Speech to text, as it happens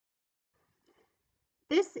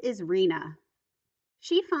This is Rena.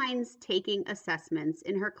 She finds taking assessments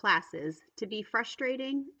in her classes to be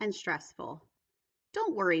frustrating and stressful.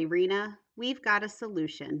 Don't worry, Rena, we've got a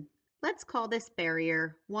solution. Let's call this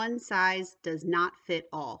barrier one size does not fit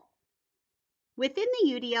all. Within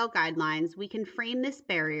the UDL guidelines, we can frame this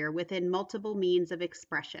barrier within multiple means of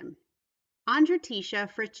expression.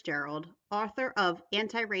 Fritzgerald, author of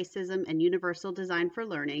Antiracism and Universal Design for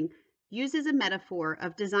Learning, uses a metaphor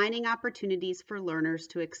of designing opportunities for learners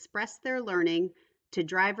to express their learning to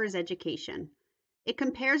drivers' education. It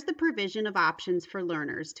compares the provision of options for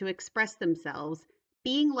learners to express themselves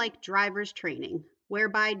being like driver's training,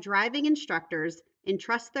 whereby driving instructors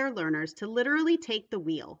entrust their learners to literally take the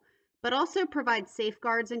wheel, but also provide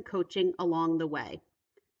safeguards and coaching along the way.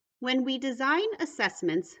 When we design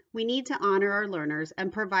assessments, we need to honor our learners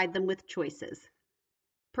and provide them with choices.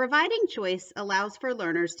 Providing choice allows for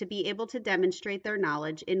learners to be able to demonstrate their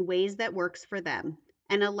knowledge in ways that works for them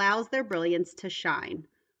and allows their brilliance to shine,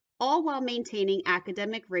 all while maintaining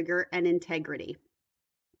academic rigor and integrity.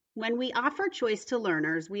 When we offer choice to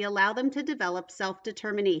learners, we allow them to develop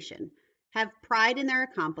self-determination, have pride in their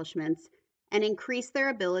accomplishments, and increase their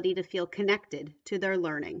ability to feel connected to their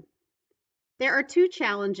learning. There are two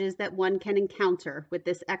challenges that one can encounter with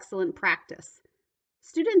this excellent practice.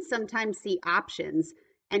 Students sometimes see options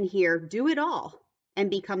and hear "do it all" and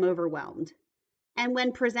become overwhelmed. And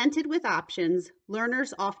when presented with options,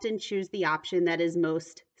 learners often choose the option that is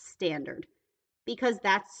most standard, because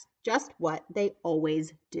that's just what they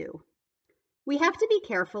always do. We have to be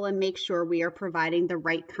careful and make sure we are providing the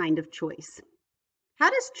right kind of choice. How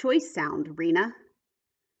does choice sound, Rena?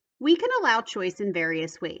 We can allow choice in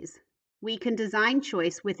various ways. We can design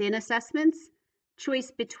choice within assessments, choice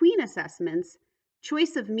between assessments,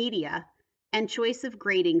 choice of media, and choice of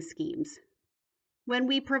grading schemes. When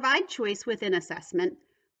we provide choice within assessment,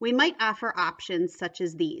 we might offer options such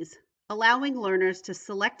as these, allowing learners to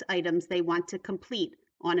select items they want to complete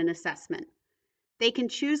on an assessment. They can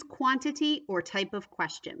choose quantity or type of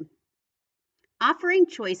question. Offering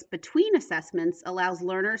choice between assessments allows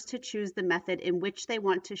learners to choose the method in which they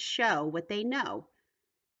want to show what they know.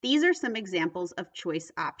 These are some examples of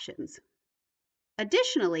choice options.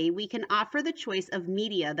 Additionally, we can offer the choice of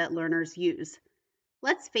media that learners use.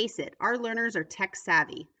 Let's face it, our learners are tech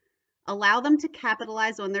savvy. Allow them to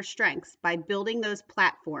capitalize on their strengths by building those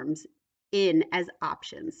platforms in as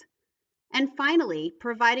options. And finally,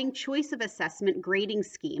 providing choice of assessment grading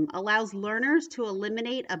scheme allows learners to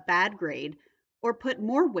eliminate a bad grade or put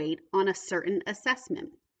more weight on a certain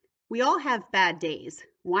assessment. We all have bad days.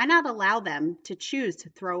 Why not allow them to choose to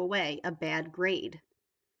throw away a bad grade?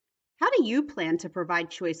 How do you plan to provide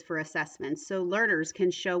choice for assessments so learners can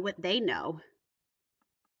show what they know?